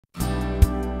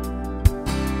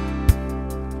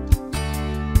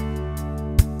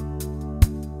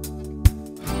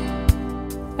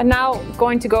I'm now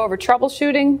going to go over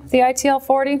troubleshooting the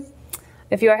ITL40.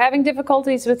 If you are having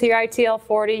difficulties with your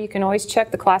ITL40, you can always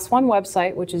check the Class 1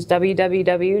 website, which is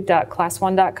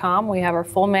www.class1.com. We have our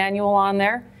full manual on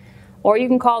there. Or you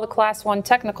can call the Class 1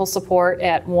 technical support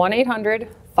at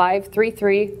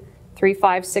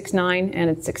 1-800-533-3569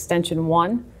 and it's extension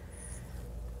 1.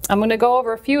 I'm going to go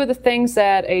over a few of the things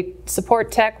that a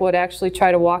support tech would actually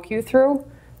try to walk you through.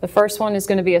 The first one is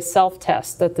going to be a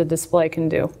self-test that the display can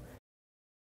do.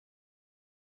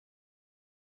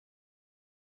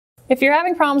 If you're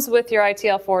having problems with your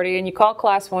ITL40 and you call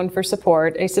Class 1 for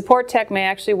support, a support tech may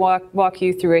actually walk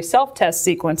you through a self-test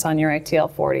sequence on your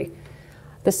ITL40.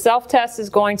 The self-test is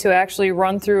going to actually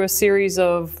run through a series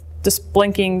of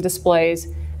blinking displays,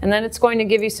 and then it's going to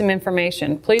give you some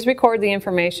information. Please record the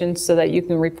information so that you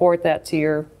can report that to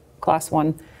your Class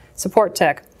 1 support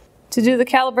tech. To do the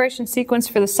calibration sequence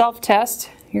for the self-test,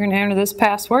 you're going to enter this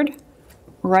password: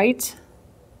 right,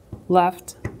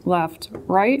 left, left,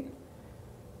 right,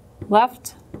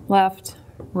 left, left,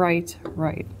 right,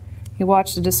 right. You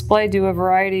watch the display do a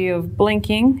variety of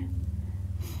blinking,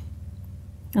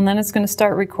 and then it's going to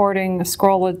start recording the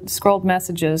scrolled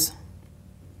messages.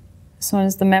 This one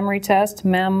is the memory test,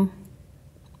 mem,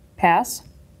 pass.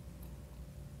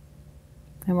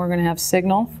 And we're going to have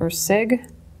signal for sig,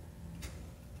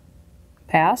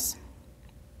 pass.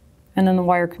 And then the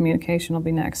wire communication will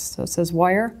be next. So it says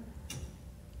wire,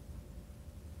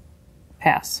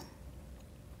 pass.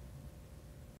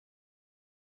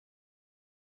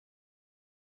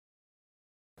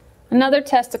 Another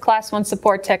test a Class 1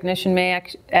 support technician may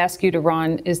ask you to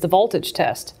run is the voltage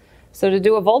test. So to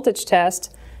do a voltage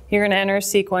test, you're going to enter a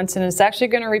sequence and it's actually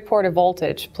going to report a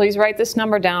voltage. Please write this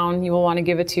number down. You will want to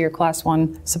give it to your Class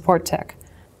 1 support tech.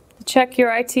 To check your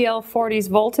ITL40's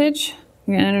voltage,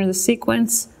 you're going to enter the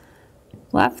sequence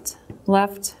left,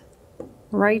 left,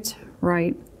 right,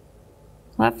 right,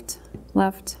 left,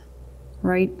 left,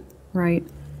 right, right.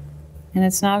 And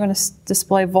it's now going to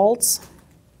display volts.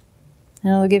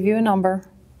 And it'll give you a number,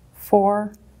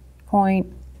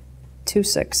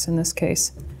 4.26 in this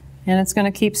case. And it's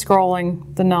going to keep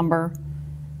scrolling the number,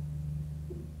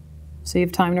 so you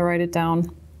have time to write it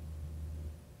down.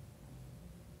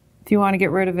 If you want to get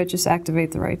rid of it, just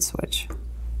activate the right switch.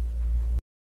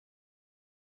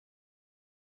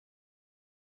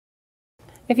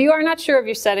 If you are not sure of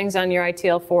your settings on your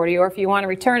ITL40, or if you want to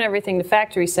return everything to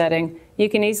factory setting, you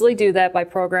can easily do that by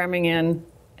programming in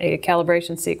a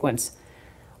calibration sequence.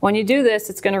 When you do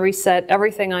this, it's going to reset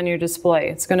everything on your display.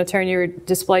 It's going to turn your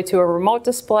display to a remote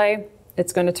display.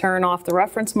 It's going to turn off the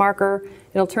reference marker.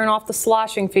 It'll turn off the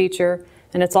sloshing feature,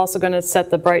 and it's also going to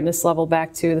set the brightness level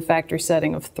back to the factory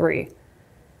setting of 3.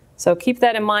 So keep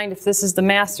that in mind. If this is the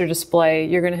master display,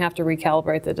 you're going to have to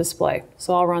recalibrate the display.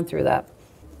 So I'll run through that.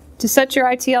 To set your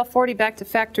ITL40 back to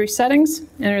factory settings,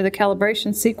 enter the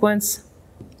calibration sequence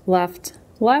left,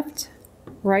 left,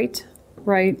 right,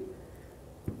 right,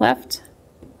 left,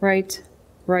 right,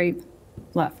 right,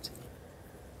 left.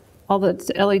 All the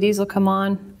LEDs will come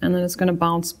on, and then it's going to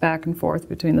bounce back and forth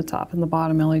between the top and the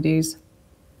bottom LEDs.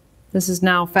 This is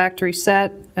now factory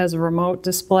set as a remote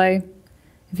display.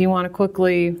 If you want to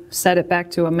quickly set it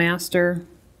back to a master,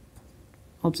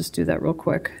 I'll just do that real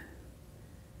quick.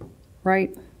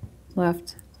 Right,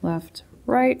 left, left,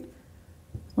 right,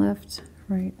 left,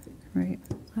 right, right,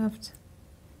 left.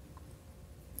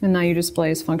 And now your display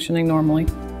is functioning normally.